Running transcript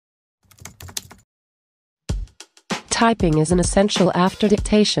typing is an essential after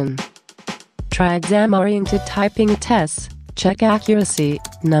dictation. Try exam-oriented typing tests, check accuracy,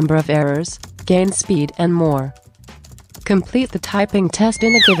 number of errors, gain speed and more. Complete the typing test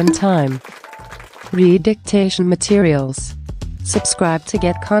in a given time. Read dictation materials. Subscribe to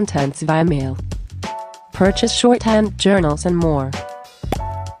get contents via mail. Purchase shorthand journals and more.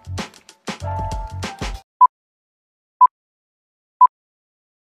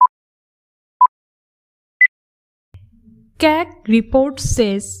 CAG report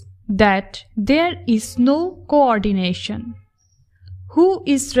says that there is no coordination. Who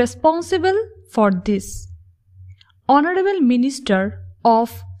is responsible for this? Honorable Minister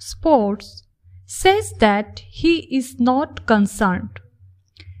of Sports says that he is not concerned.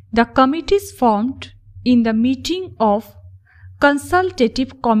 The committees formed in the meeting of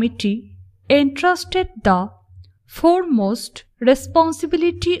Consultative Committee entrusted the foremost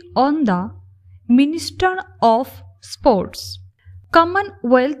responsibility on the Minister of Sports.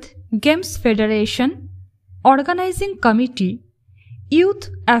 Commonwealth Games Federation, Organizing Committee, Youth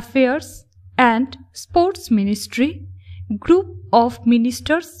Affairs and Sports Ministry, Group of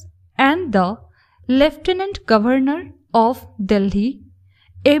Ministers and the Lieutenant Governor of Delhi,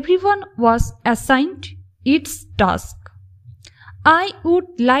 everyone was assigned its task. I would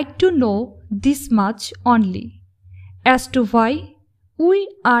like to know this much only, as to why we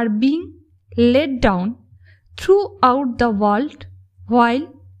are being let down throughout the world while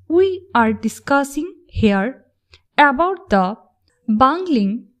we are discussing here about the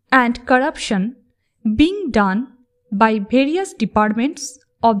bungling and corruption being done by various departments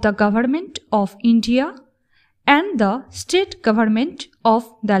of the Government of India and the State Government of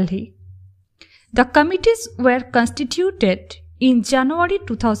Delhi. The committees were constituted in January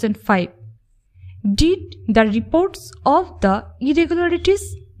 2005. Did the reports of the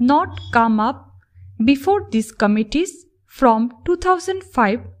irregularities not come up before these committees from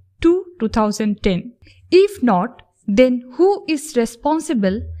 2005 to 2010? If not, then who is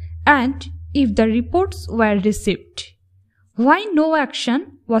responsible, and if the reports were received, why no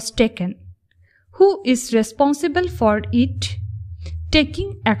action was taken? Who is responsible for it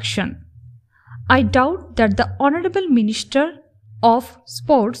taking action? I doubt that the Honorable Minister of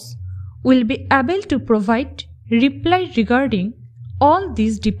Sports will be able to provide reply regarding all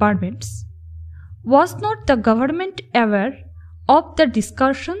these departments. Was not the government aware of the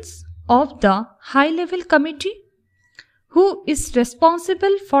discussions of the high-level committee? Who is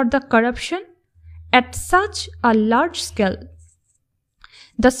responsible for the corruption at such a large scale?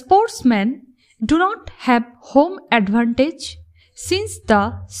 The sportsmen do not have home advantage since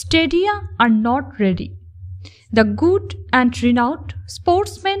the stadia are not ready. The good and renowned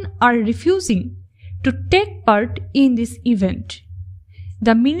sportsmen are refusing to take part in this event.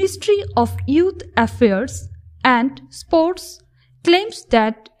 The Ministry of Youth Affairs and Sports claims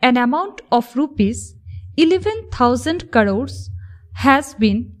that an amount of rupees 11,000 crores has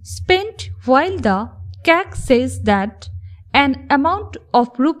been spent, while the CAG says that an amount of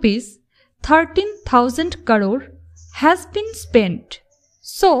rupees 13,000 crore has been spent.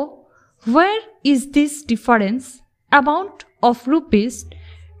 So, where is this difference amount of rupees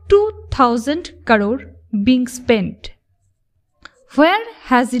 2,000 crore being spent? Where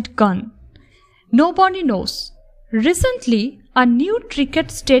has it gone? Nobody knows. Recently, a new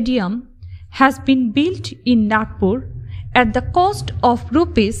cricket stadium has been built in Nagpur at the cost of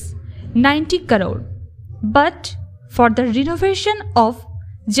rupees 90 crore. But for the renovation of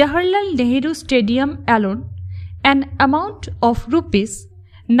Jawaharlal Nehru Stadium alone, an amount of rupees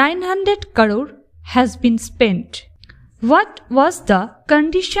 900 crore has been spent. What was the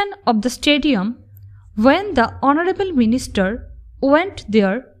condition of the stadium when the Honorable Minister went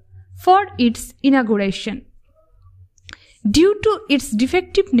there for its inauguration? Due to its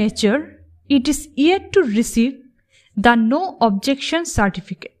defective nature, it is yet to receive the no objection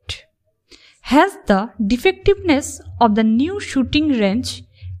certificate. Has the defectiveness of the new shooting range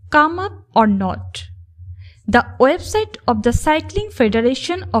come up or not? The website of the Cycling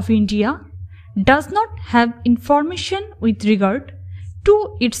Federation of India does not have information with regard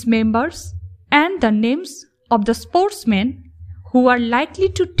to its members and the names of the sportsmen who are likely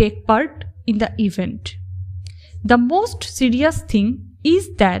to take part in the event. The most serious thing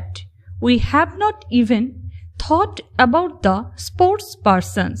is that we have not even thought about the sports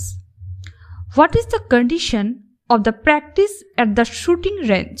persons. What is the condition of the practice at the shooting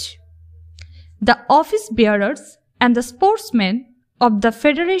range? The office bearers and the sportsmen of the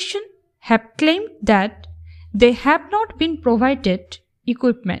federation have claimed that they have not been provided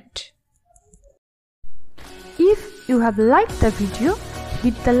equipment. If you have liked the video,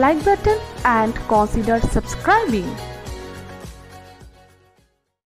 hit the like button and consider subscribing.